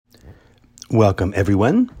Welcome,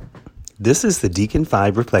 everyone. This is the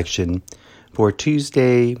DEACON5 reflection for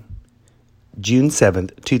Tuesday, June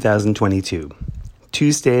 7th, 2022,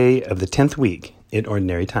 Tuesday of the 10th week in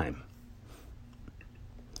Ordinary Time.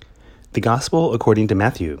 The Gospel according to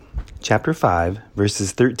Matthew, chapter 5,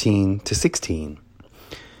 verses 13 to 16.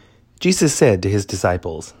 Jesus said to his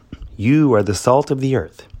disciples, "You are the salt of the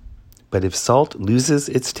earth, but if salt loses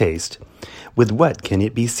its taste, with what can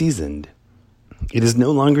it be seasoned? It is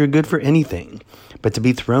no longer good for anything, but to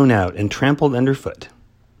be thrown out and trampled underfoot.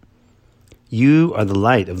 You are the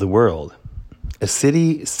light of the world. A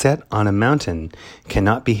city set on a mountain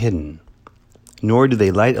cannot be hidden, nor do they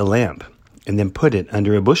light a lamp and then put it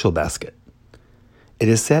under a bushel basket. It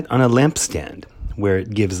is set on a lampstand, where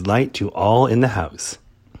it gives light to all in the house.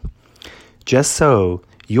 Just so,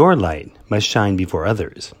 your light must shine before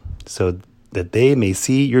others, so that they may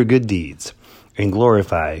see your good deeds and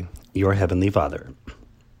glorify your Heavenly Father."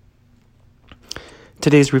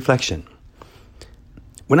 Today's reflection.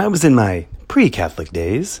 When I was in my pre-Catholic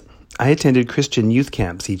days, I attended Christian youth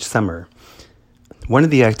camps each summer. One of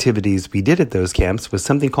the activities we did at those camps was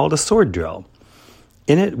something called a sword drill.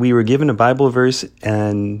 In it, we were given a Bible verse,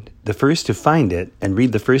 and the first to find it and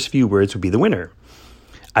read the first few words would be the winner.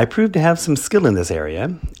 I proved to have some skill in this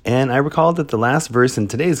area, and I recall that the last verse in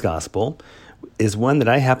today's Gospel is one that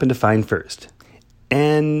I happened to find first.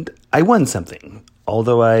 And I won something,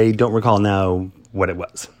 although I don't recall now what it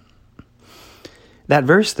was. That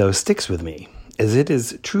verse, though, sticks with me, as it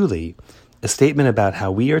is truly a statement about how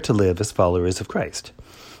we are to live as followers of Christ.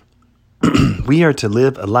 We are to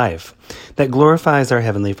live a life that glorifies our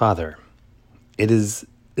Heavenly Father. It's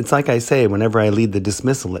like I say whenever I lead the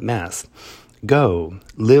dismissal at Mass. Go,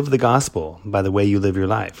 live the gospel by the way you live your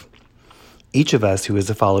life. Each of us who is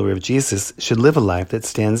a follower of Jesus should live a life that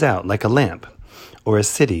stands out like a lamp, or a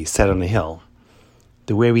city set on a hill.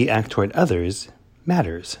 The way we act toward others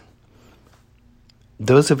matters.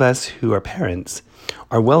 Those of us who are parents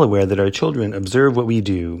are well aware that our children observe what we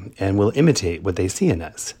do and will imitate what they see in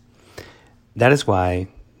us. That is why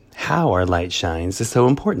how our light shines is so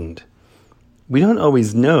important. We don't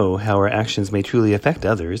always know how our actions may truly affect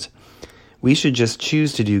others. We should just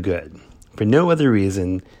choose to do good, for no other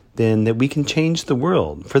reason than that we can change the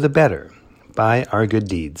world for the better by our good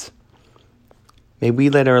deeds. May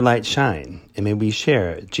we let our light shine, and may we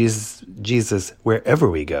share Jesus wherever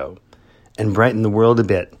we go, and brighten the world a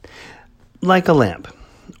bit, like a lamp,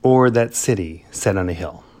 or that city set on a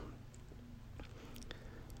hill.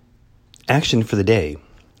 Action for the day.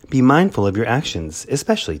 Be mindful of your actions,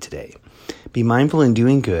 especially today. Be mindful in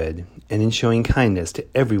doing good and in showing kindness to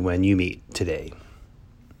everyone you meet today.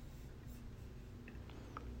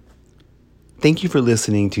 Thank you for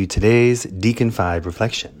listening to today's DEACON5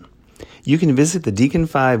 reflection. You can visit the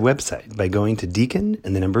DEACON5 website by going to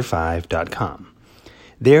deacon5.com.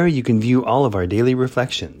 There you can view all of our daily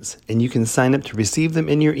reflections, and you can sign up to receive them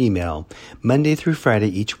in your email Monday through Friday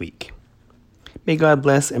each week. May God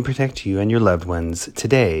bless and protect you and your loved ones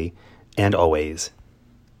today and always.